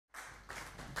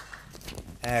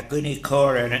Gwni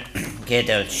Coran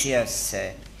Gedel Shias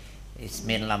is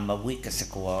min lam ma wikas a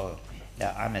gwal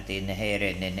anad in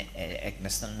herin in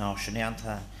Egnas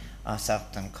Nashanianta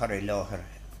Asaktan Curry Loher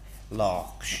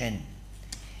Loch Shin.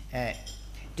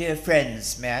 Dear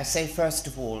friends, may I say first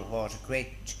of all what a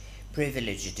great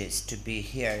privilege it is to be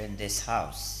here in this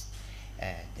house,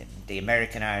 the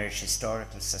American Irish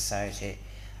Historical Society.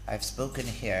 I've spoken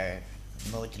here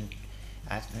more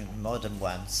than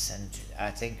once, and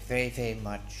I think very, very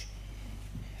much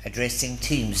addressing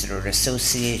themes that are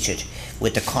associated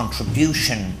with the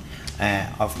contribution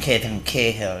of Kevin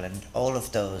Cahill and all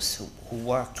of those who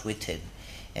worked with him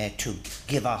to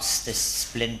give us this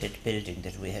splendid building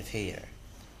that we have here.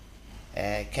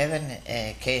 Kevin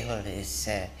Cahill is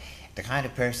the kind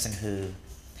of person who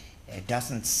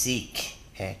doesn't seek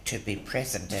to be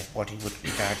present at what he would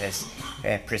regard as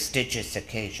prestigious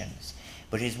occasions,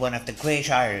 but he's one of the great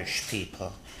Irish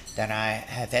people that I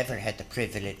have ever had the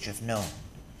privilege of knowing.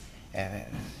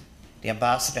 The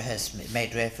ambassador has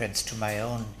made reference to my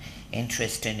own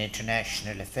interest in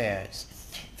international affairs.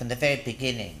 From the very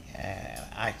beginning,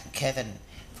 Kevin,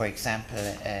 for example,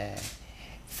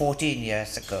 14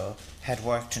 years ago, had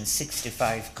worked in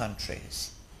 65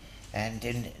 countries, and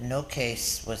in no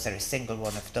case was there a single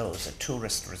one of those a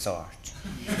tourist resort.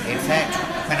 In fact,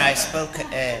 when I spoke,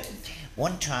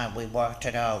 one time we worked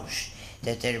it out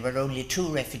that there were only 2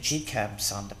 refugee camps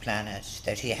on the planet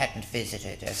that he hadn't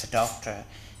visited as a doctor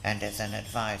and as an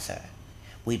advisor.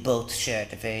 We both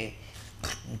shared a very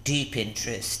deep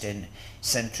interest in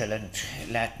Central and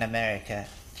Latin America,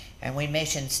 and we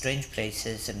met in strange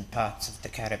places in parts of the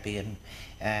Caribbean,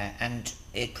 and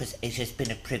it has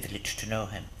been a privilege to know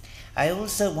him. I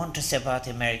also want to say about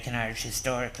the American Irish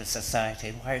Historical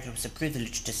Society, why it was a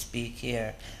privilege to speak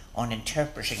here on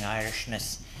interpreting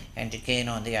Irishness and again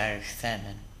on the Irish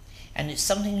famine. And it's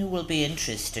something you will be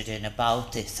interested in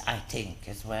about this, I think,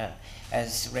 as well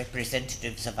as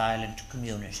representatives of Ireland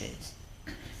communities.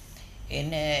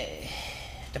 In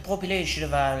the population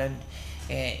of Ireland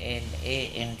in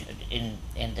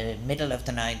the middle of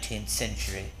the 19th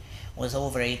century was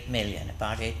over 8 million,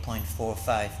 about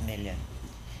 8.45 million.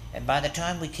 And by the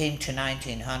time we came to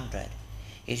 1900,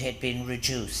 it had been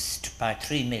reduced by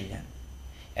 3 million.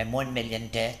 And 1 million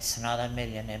deaths, another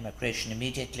million immigration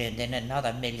immediately, and then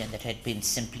another million that had been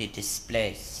simply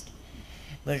displaced.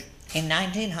 But in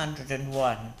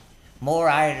 1901, more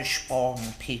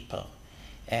Irish-born people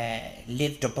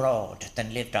lived abroad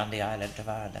than lived on the island of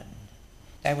Ireland.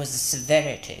 That was the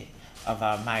severity of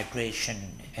our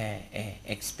migration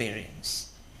experience.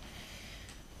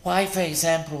 Why, for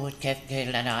example, would Kevin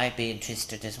Cahill and I be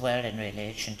interested as well in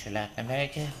relation to Latin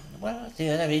America? Well, the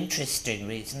other interesting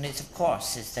reason is, of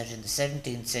course, is that in the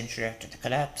 17th century, after the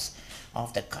collapse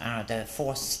of the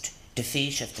forced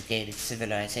defeat of the Gaelic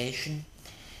civilization,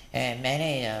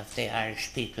 many of the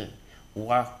Irish people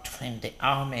worked in the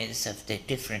armies of the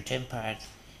different empires,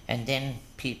 and then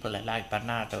people like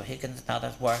Bernard O'Higgins and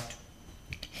others worked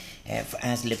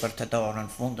as Libertador and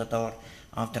Fundador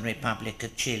of the Republic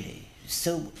of Chile.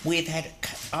 So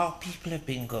our people have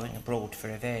been going abroad for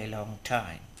a very long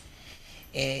time.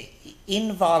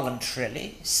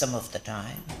 Involuntarily, some of the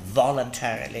time,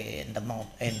 voluntarily in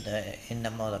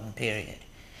the modern period.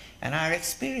 And our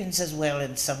experience as well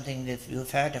in something that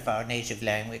you've heard of our native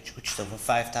language, which is over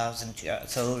 5,000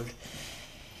 years old.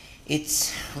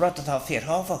 It's Rotterdam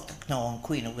Firhovocht known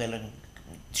Queen Willen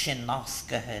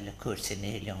Shinnoska Helle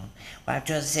Kursinelion. What I've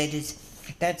just said is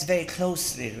that's very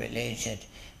closely related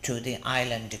to the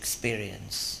island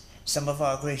experience. Some of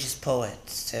our greatest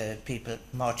poets, people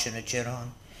Martin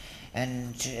Giron,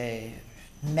 and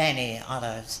many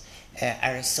others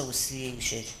are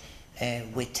associated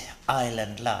with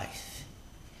island life.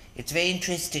 It's very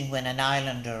interesting when an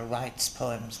islander writes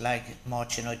poems like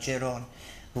Martin Giron,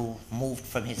 who moved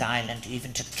from his island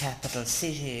even to the capital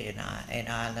city in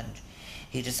Ireland.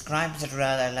 He describes it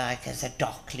rather like as a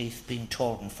dock leaf being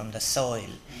torn from the soil,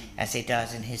 as he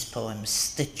does in his poem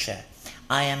Stitcher.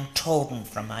 I am torn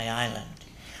from my island.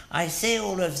 I say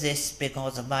all of this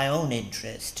because of my own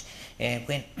interest.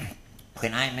 When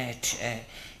I met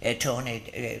Tony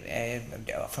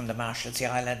from the Marshalsea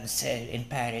Islands in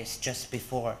Paris just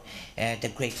before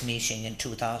the great meeting in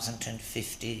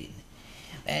 2015,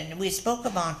 and we spoke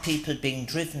about people being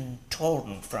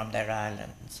torn from their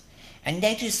islands. And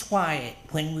that is why,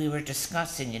 when we were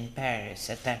discussing in Paris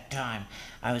at that time,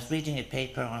 I was reading a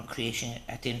paper on creating,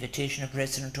 at the invitation of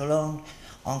President Hollande,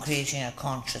 on creating a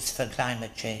conscience for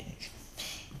climate change.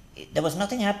 There was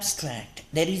nothing abstract,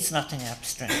 there is nothing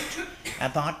abstract,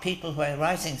 about people where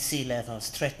rising sea levels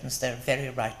threatens their very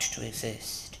right to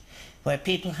exist. where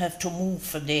people have to move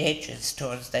from the edges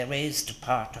towards the raised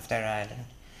part of their island.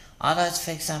 Others,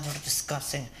 for example, are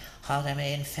discussing how they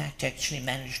may in fact actually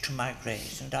manage to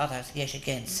migrate, and others yet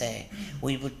again say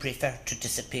we would prefer to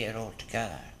disappear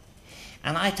altogether.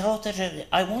 And I thought that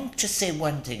I want to say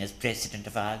one thing as President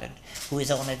of Ireland, who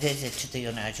is on a visit to the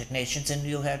United Nations, and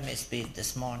you heard me speak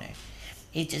this morning.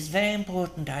 It is very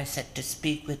important, I said, to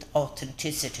speak with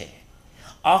authenticity.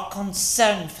 Our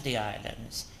concern for the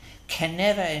islands can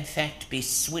never in fact be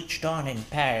switched on in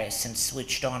Paris and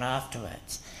switched on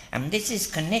afterwards. And this is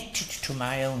connected to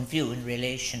my own view in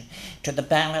relation to the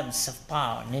balance of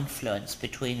power and influence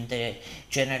between the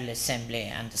General Assembly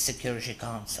and the Security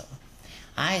Council.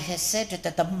 I have said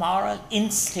that the moral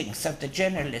instincts of the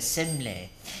General Assembly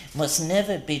must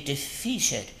never be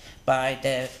defeated by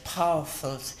the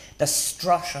powerful, the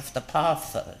strut of the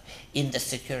powerful in the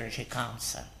Security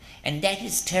Council. And that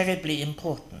is terribly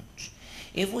important.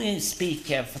 If we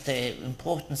speak of the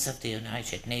importance of the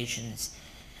United Nations,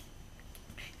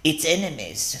 its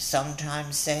enemies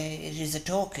sometimes say it is a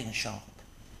talking shop.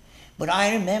 But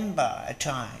I remember a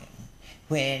time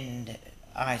when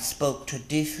I spoke to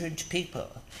different people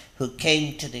who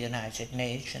came to the United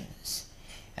Nations,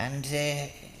 and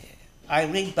I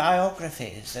read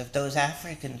biographies of those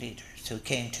African leaders who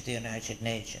came to the United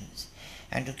Nations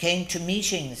and who came to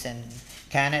meetings in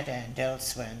Canada and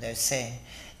elsewhere, and they're saying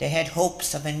they had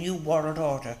hopes of a new world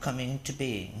order coming to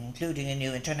being, including a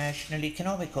new international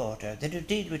economic order that would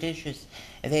deal with issues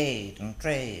of aid and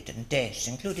trade and debt,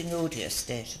 including odious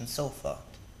debt and so forth.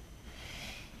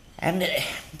 And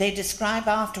they describe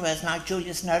afterwards, like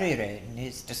Julius Nyerere in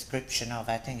his description of,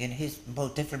 I think, in his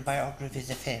both different biographies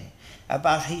of him,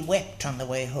 about he wept on the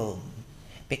way home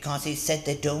because he said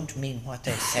they don't mean what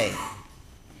they say.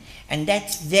 And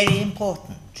that's very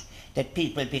important, that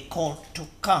people be called to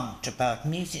account about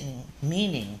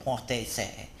meaning what they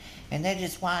say. And that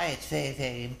is why it's very,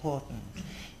 very important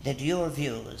that your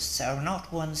views are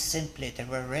not ones simply that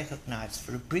were recognized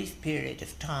for a brief period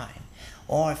of time,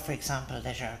 or, for example,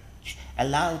 that are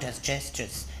allowed as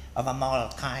gestures of a moral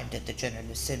kind at the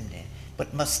General Assembly,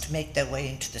 but must make their way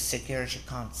into the Security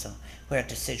Council where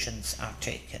decisions are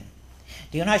taken.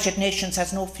 The United Nations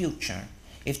has no future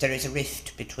if there is a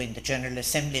rift between the General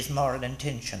Assembly's moral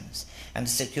intentions and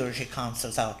the Security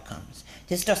Council's outcomes.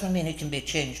 This doesn't mean it can be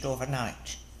changed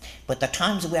overnight. But the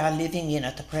times we are living in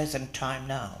at the present time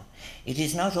now, it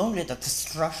is not only that the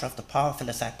strut of the powerful,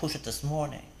 as I put it this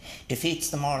morning, defeats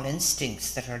the moral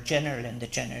instincts that are general in the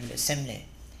General Assembly.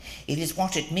 It is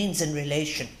what it means in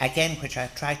relation, again, which I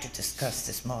tried to discuss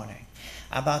this morning,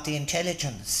 about the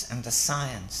intelligence and the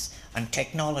science and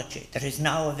technology that is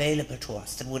now available to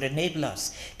us that would enable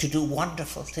us to do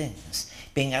wonderful things,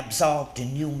 being absorbed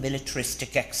in new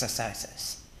militaristic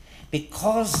exercises.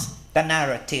 Because the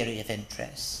narrow theory of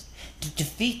interest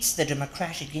defeats the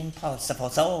democratic impulse of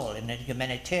us all in a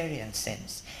humanitarian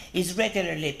sense, is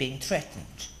regularly being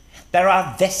threatened. There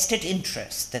are vested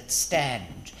interests that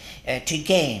stand to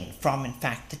gain from, in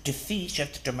fact, the defeat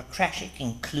of the democratic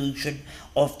inclusion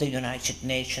of the United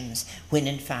Nations, when,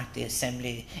 in fact, the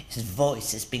Assembly's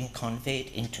voice is being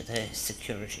conveyed into the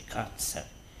Security Council.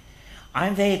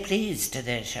 I'm very pleased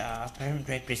that our current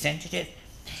representative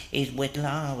is with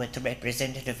the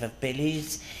representative of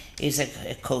Belize, is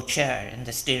a co-chair in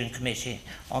the steering committee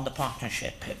on the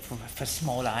partnership for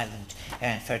Small Island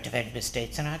for developing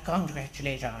states, and I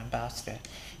congratulate our ambassador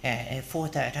for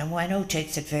that, and I know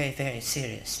takes it very, very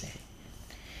seriously.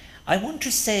 I want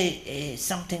to say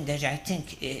something that I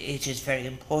think it is very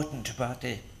important about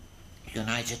the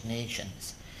United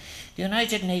Nations. The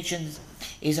United Nations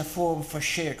is a forum for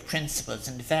shared principles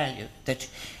and value that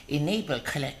enable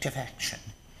collective action.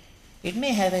 It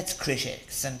may have its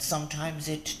critics, and sometimes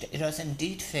it does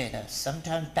indeed fail us,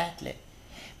 sometimes badly,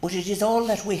 but it is all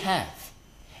that we have,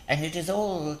 and it is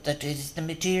all that is the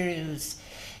materials,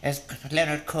 as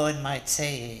Leonard Cohen might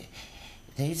say,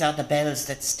 these are the bells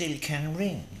that still can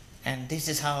ring, and this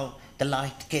is how the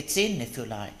light gets in, if you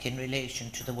like, in relation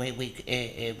to the way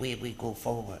we go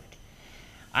forward.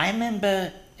 I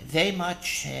remember very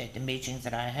much the meetings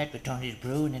that I had with Tony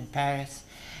Brune in Paris,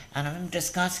 and I remember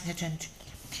discussing it, and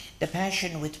the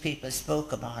passion with people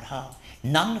spoke about how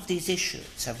none of these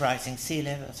issues of rising sea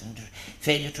levels and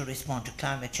failure to respond to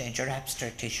climate change are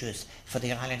abstract issues for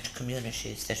the island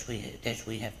communities that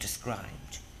we have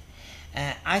described.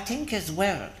 I think as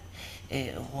well,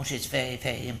 what is very,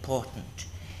 very important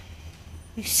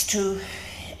is to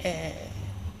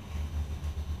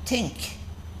think.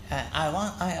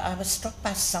 I was struck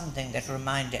by something that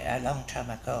reminded a long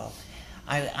time ago.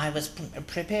 I was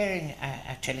preparing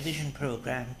a television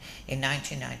program in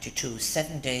 1992,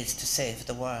 7 Days to Save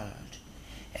the World.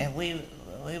 we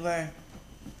were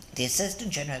the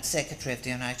Assistant General Secretary of the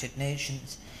United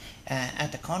Nations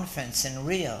at the conference in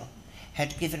Rio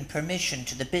had given permission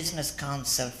to the Business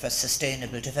Council for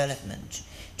Sustainable Development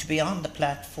to be on the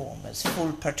platform as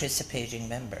full participating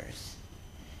members.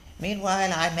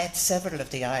 Meanwhile, I met several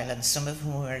of the islands, some of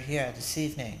whom were here this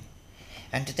evening,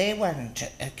 and they weren't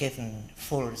given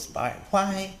full respite.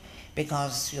 Why?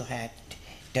 Because you had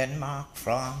Denmark,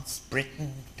 France,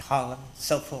 Britain, Holland,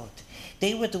 so forth.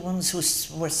 They were the ones who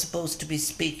were supposed to be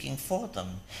speaking for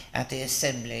them at the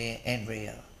assembly in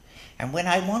Rio. And when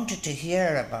I wanted to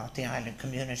hear about the island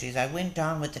communities, I went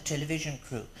down with the television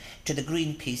crew to the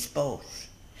Greenpeace boat,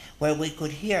 where we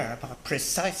could hear about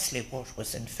precisely what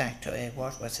was in fact,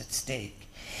 what was at stake.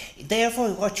 Therefore,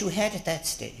 what you had at that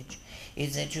stage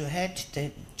is that you had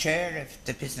the chair of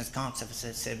the Business Council for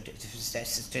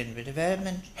Sustainable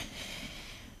Development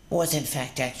was in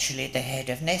fact actually the head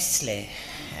of Nestle,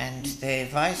 and the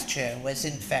vice chair was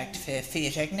in fact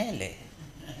Fiat Agnelli.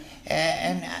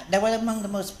 And they were among the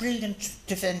most brilliant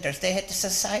defenders. They had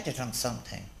decided on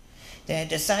something. They had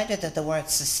decided that the word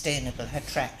sustainable had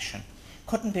traction.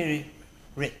 Couldn't be,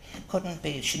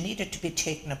 she needed to be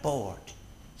taken aboard.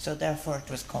 So therefore it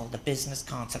was called the Business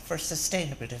Council for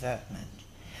Sustainable Development.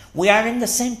 We are in the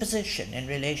same position in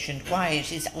relation to why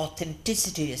it is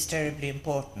authenticity is terribly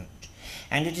important.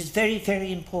 And it is very,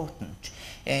 very important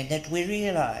that we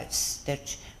realize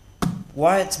that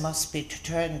words must be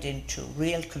turned into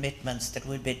real commitments that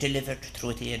will be delivered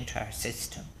through the entire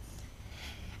system.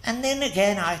 And then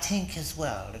again, I think as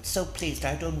well, I'm so pleased,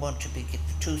 I don't want to be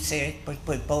too serious,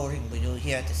 but boring with you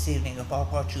here this evening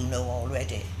about what you know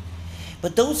already.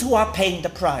 But those who are paying the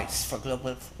price for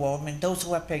global warming, those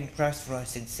who are paying the price for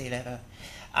rising sea level,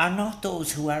 are not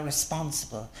those who are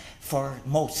responsible for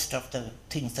most of the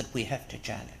things that we have to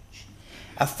challenge.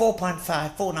 A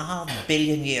 4.5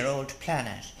 billion year old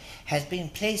planet has been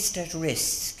placed at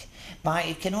risk by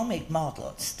economic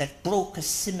models that broke a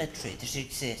symmetry that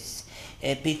exists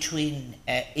between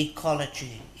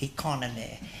ecology,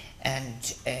 economy,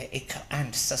 and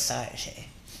society.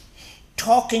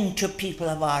 Talking to people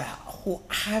about who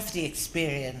have the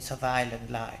experience of island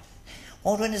life,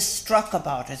 what one is struck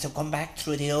about as I come back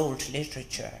through the old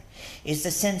literature is the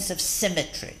sense of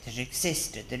symmetry that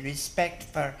existed, the respect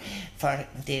for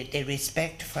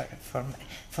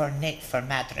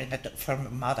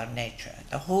Mother Nature,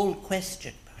 the whole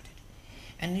question about it.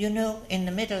 And you know, in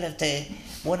the middle of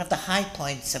one of the high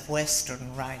points of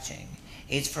Western writing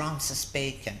is Francis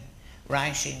Bacon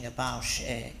writing about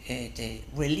the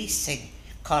releasing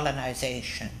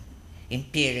colonization,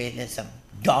 imperialism,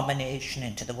 domination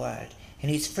into the world. And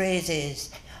his phrase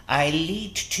is, I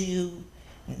lead to you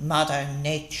Mother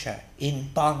Nature in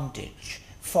bondage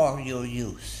for your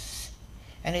use.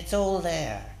 And it's all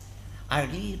there. I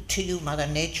lead to you Mother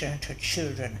Nature and her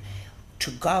children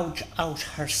to gouge out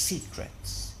her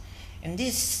secrets. And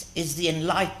this is the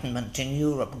Enlightenment in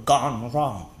Europe gone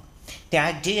wrong. The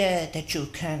idea that you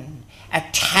can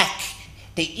attack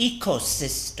the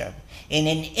ecosystem in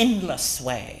an endless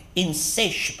way,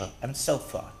 insatiable and so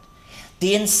forth.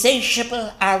 The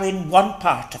insatiable are in one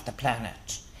part of the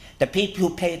planet. The people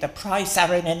who pay the price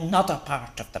are in another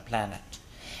part of the planet.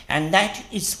 And that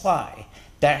is why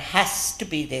there has to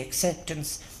be the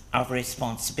acceptance of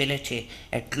responsibility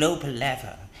at global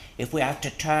level if we are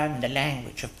to turn the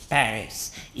language of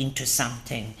Paris into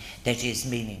something that is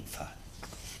meaningful.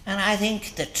 And I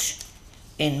think that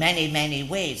in many, many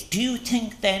ways, do you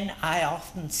think then, I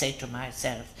often say to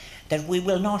myself, that we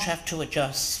will not have to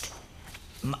adjust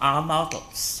our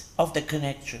models of the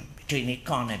connection between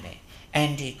economy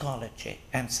and ecology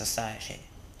and society?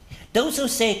 Those who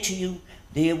say to you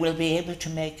they will be able to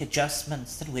make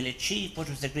adjustments that will achieve what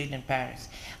was agreed in Paris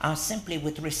are simply,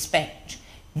 with respect,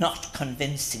 not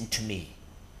convincing to me.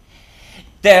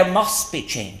 There must be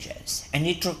changes, and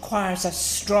it requires a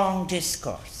strong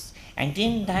discourse. And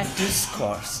in that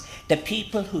discourse, the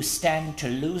people who stand to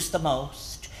lose the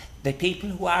most, the people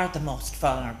who are the most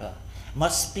vulnerable,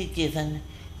 must be given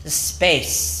the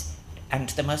space, and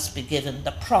they must be given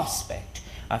the prospect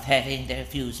of having their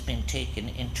views been taken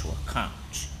into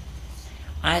account.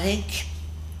 I think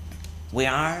we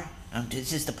are, and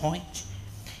this is the point,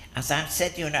 as I've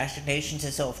said, the United Nations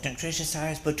is often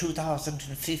criticised, but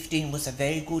 2015 was a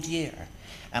very good year,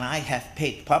 and I have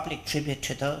paid public tribute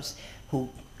to those who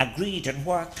agreed and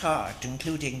worked hard,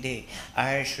 including the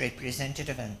Irish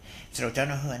representative and Sir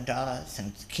O'Donoghue and Dawes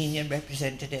and the Kenyan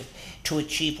representative, to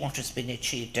achieve what has been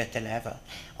achieved at the level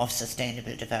of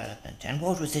sustainable development and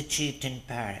what was achieved in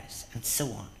Paris and so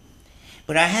on.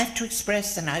 But I have to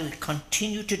express, and I will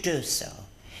continue to do so,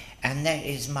 and that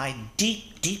is my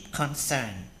deep, deep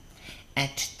concern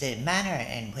at the manner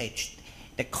in which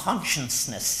the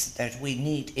consciousness that we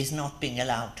need is not being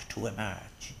allowed to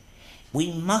emerge.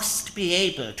 We must be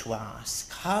able to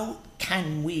ask, how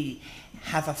can we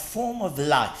have a form of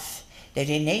life that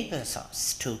enables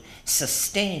us to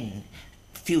sustain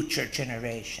future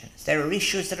generations? There are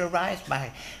issues that arise.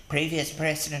 My previous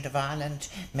President of Ireland,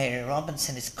 Mary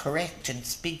Robinson, is correct in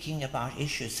speaking about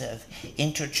issues of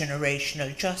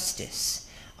intergenerational justice,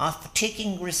 of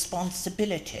taking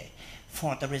responsibility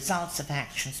for the results of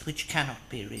actions which cannot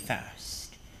be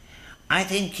reversed. I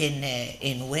think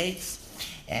in ways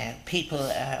people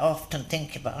often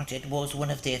think about it was one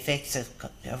of the effects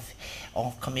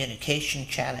of communication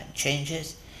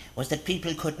changes was that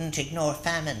people couldn't ignore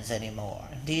famines anymore.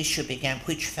 And the issue became,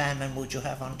 which famine would you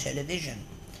have on television?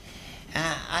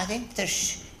 I think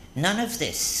there's none of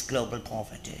this global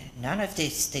poverty, none of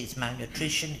these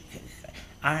malnutrition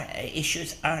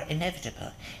issues are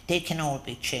inevitable. They can all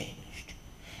be changed.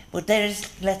 But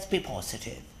let's be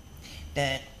positive.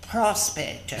 The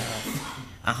prospect of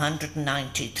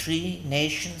 193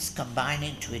 nations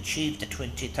combining to achieve the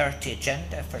 2030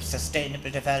 Agenda for Sustainable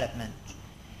Development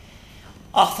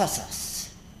offers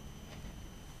us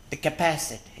the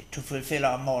capacity to fulfill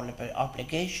our moral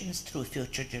obligations through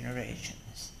future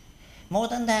generations. More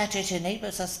than that, it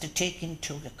enables us to take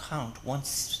into account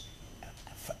once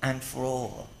and for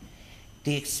all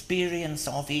the experience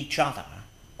of each other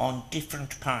on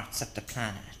different parts of the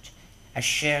planet, a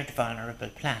shared vulnerable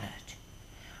planet.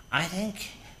 I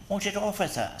think what it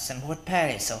offers us and what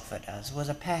Paris offered us was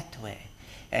a pathway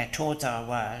towards our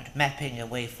world, mapping a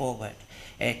way forward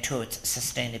towards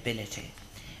sustainability.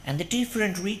 And the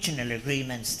different regional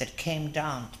agreements that came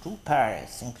down through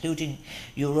Paris, including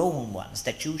your own ones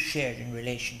that you shared in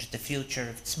relation to the future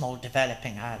of small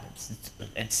developing islands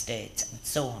and states and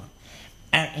so on,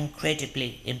 are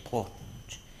incredibly important.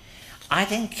 I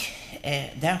think,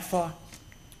 therefore,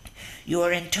 you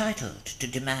are entitled to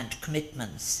demand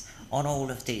commitments on all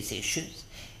of these issues,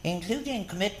 including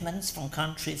commitments from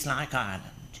countries like Ireland.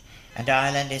 And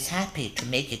Ireland is happy to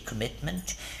make a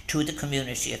commitment to the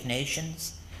community of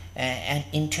nations and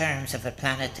in terms of a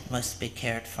planet that must be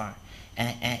cared for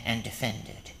and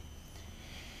defended.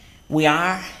 We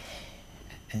are,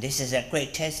 and this is a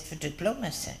great test for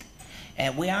diplomacy,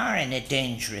 we are in a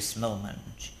dangerous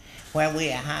moment where we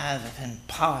have in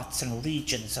parts and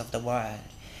regions of the world,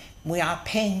 we are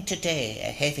paying today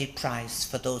a heavy price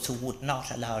for those who would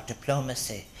not allow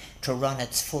diplomacy to run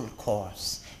its full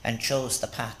course and chose the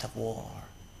path of war.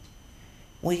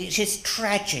 It is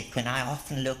tragic when I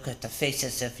often look at the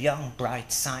faces of young,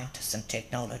 bright scientists and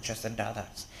technologists and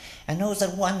others, and know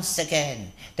that once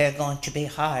again they're going to be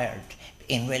hired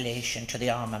in relation to the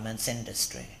armaments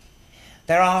industry.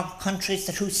 There are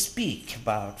countries who speak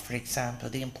about, for example,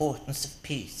 the importance of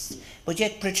peace, but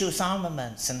yet produce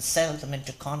armaments and sell them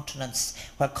into continents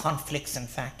where conflicts, in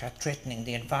fact, are threatening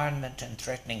the environment and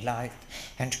threatening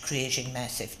life and creating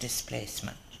massive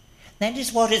displacement. That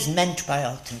is what is meant by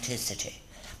authenticity.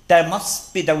 There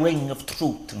must be the ring of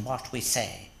truth in what we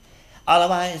say.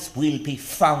 Otherwise, we'll be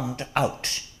found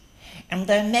out. And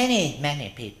there are many, many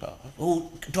people who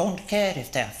don't care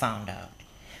if they're found out.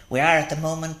 We are at the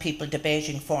moment people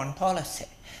debating foreign policy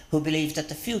who believe that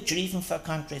the future, even for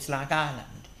countries like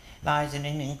Ireland, lies in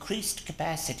an increased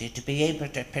capacity to be able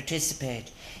to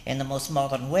participate in the most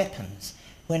modern weapons,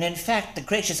 when in fact the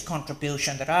greatest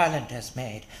contribution that Ireland has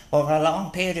made over a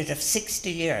long period of 60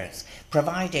 years,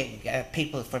 providing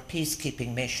people for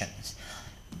peacekeeping missions,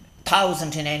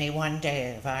 1,000 in any one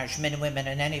day of Irish men and women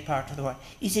in any part of the world,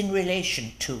 is in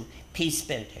relation to peace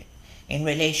building, in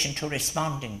relation to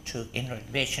responding to, in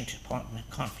relation to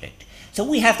conflict. So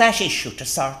we have that issue to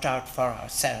sort out for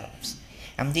ourselves.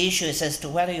 And the issue is as to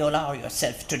whether you allow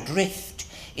yourself to drift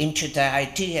into the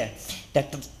idea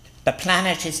that the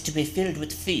planet is to be filled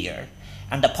with fear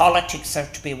and the politics are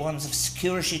to be ones of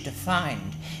security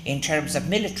defined in terms of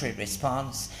military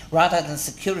response, rather than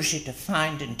security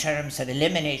defined in terms of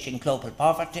eliminating global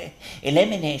poverty,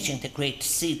 eliminating the great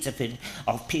seeds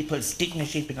of people's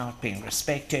dignity not being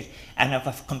respected, and of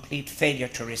a complete failure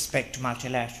to respect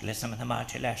multilateralism and the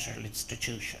multilateral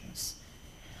institutions.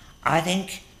 I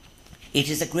think it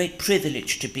is a great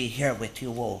privilege to be here with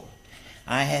you all.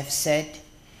 I have said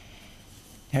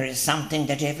there is something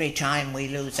that every time we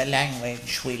lose a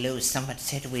language, somebody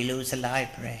said we lose a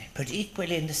library, but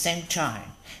equally in the same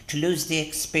time, to lose the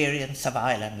experience of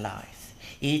island life.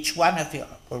 Each one of you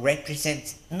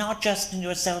represents not just in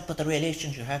yourself, but the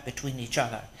relations you have between each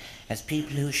other as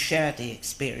people who share the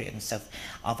experience of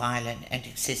island and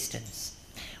existence.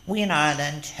 We in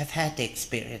Ireland have had the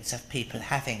experience of people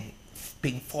having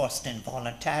being forced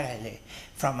involuntarily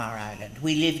from our island.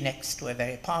 We live next to a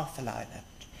very powerful island.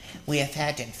 We have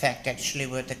had, in fact, actually,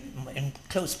 we're in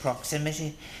close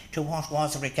proximity to what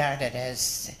was regarded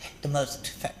as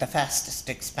the fastest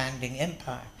expanding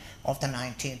empire of the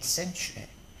 19th century.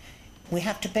 We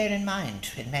have to bear in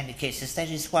mind, in many cases, that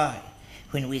is why,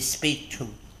 when we speak to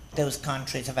those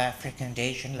countries of Africa and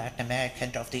Asia and Latin America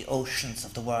and of the oceans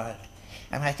of the world,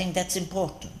 and I think that's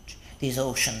important, these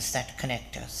oceans that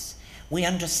connect us. We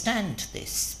understand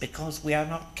this because we are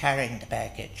not carrying the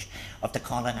baggage of the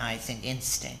colonizing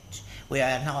instinct. We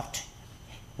are not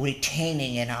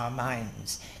retaining in our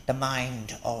minds the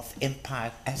mind of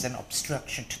empire as an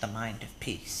obstruction to the mind of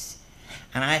peace.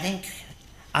 And I think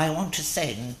I want to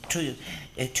say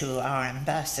to our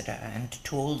ambassador and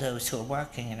to all those who are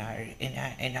working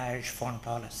in Irish foreign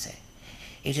policy,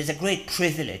 it is a great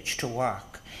privilege to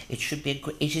work.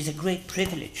 It is a great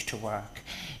privilege to work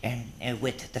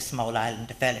with the small island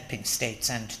developing states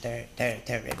and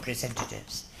their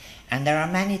representatives. And there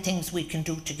are many things we can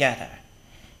do together,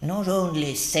 not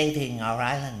only saving our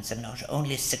islands and not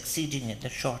only succeeding in the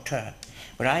short term,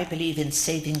 but I believe in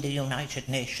saving the United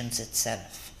Nations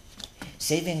itself.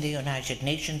 Saving the United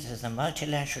Nations as a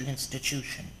multilateral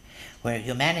institution where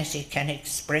humanity can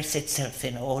express itself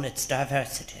in all its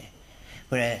diversity,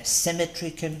 where symmetry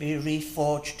can be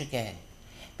reforged again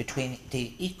between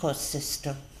the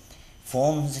ecosystem,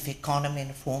 forms of economy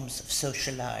and forms of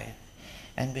social life,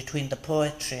 and between the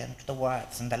poetry and the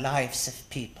words and the lives of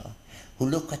people who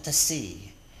look at the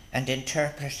sea and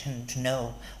interpret and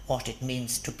know what it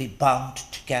means to be bound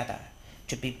together,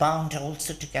 to be bound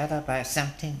also together by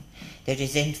something that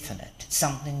is infinite,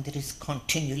 something that is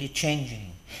continually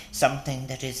changing, something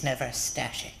that is never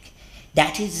static.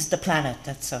 That is the planet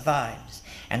that survives,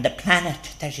 and the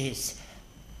planet that is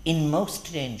in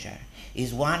most danger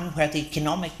is one where the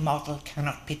economic model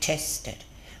cannot be tested,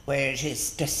 where it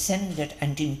is descended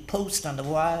and imposed on the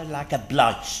world like a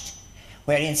blight,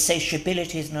 where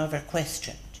insatiability is never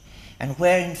questioned, and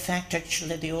where in fact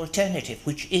actually the alternative,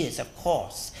 which is of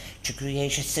course to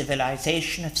create a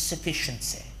civilization of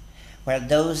sufficiency, where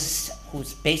those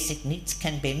whose basic needs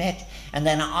can be met, and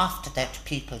then after that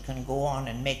people can go on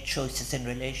and make choices in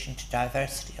relation to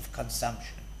diversity of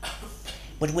consumption.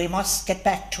 But we must get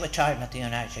back to a time at the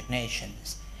United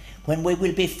Nations when we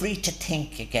will be free to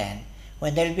think again,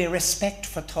 when there will be respect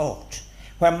for thought,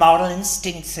 where moral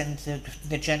instincts in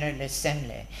the General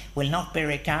Assembly will not be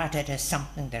regarded as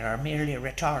something that are merely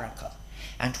rhetorical,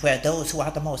 and where those who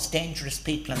are the most dangerous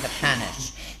people on the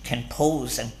planet can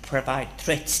pose and provide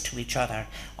threats to each other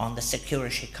on the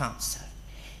Security Council.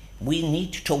 We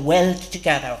need to weld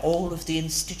together all of the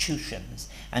institutions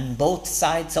and both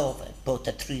sides of it, both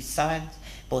the three sides,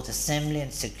 both Assembly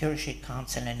and Security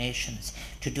Council and nations,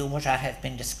 to do what I have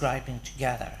been describing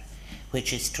together,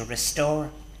 which is to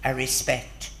restore a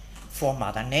respect for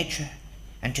Mother Nature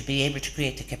and to be able to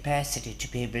create the capacity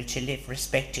to be able to live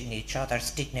respecting each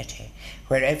other's dignity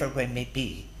wherever we may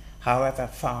be, however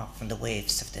far from the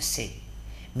waves of the sea.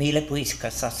 Míle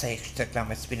buíochas as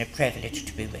éiste, it's been a privilege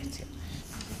to be with you.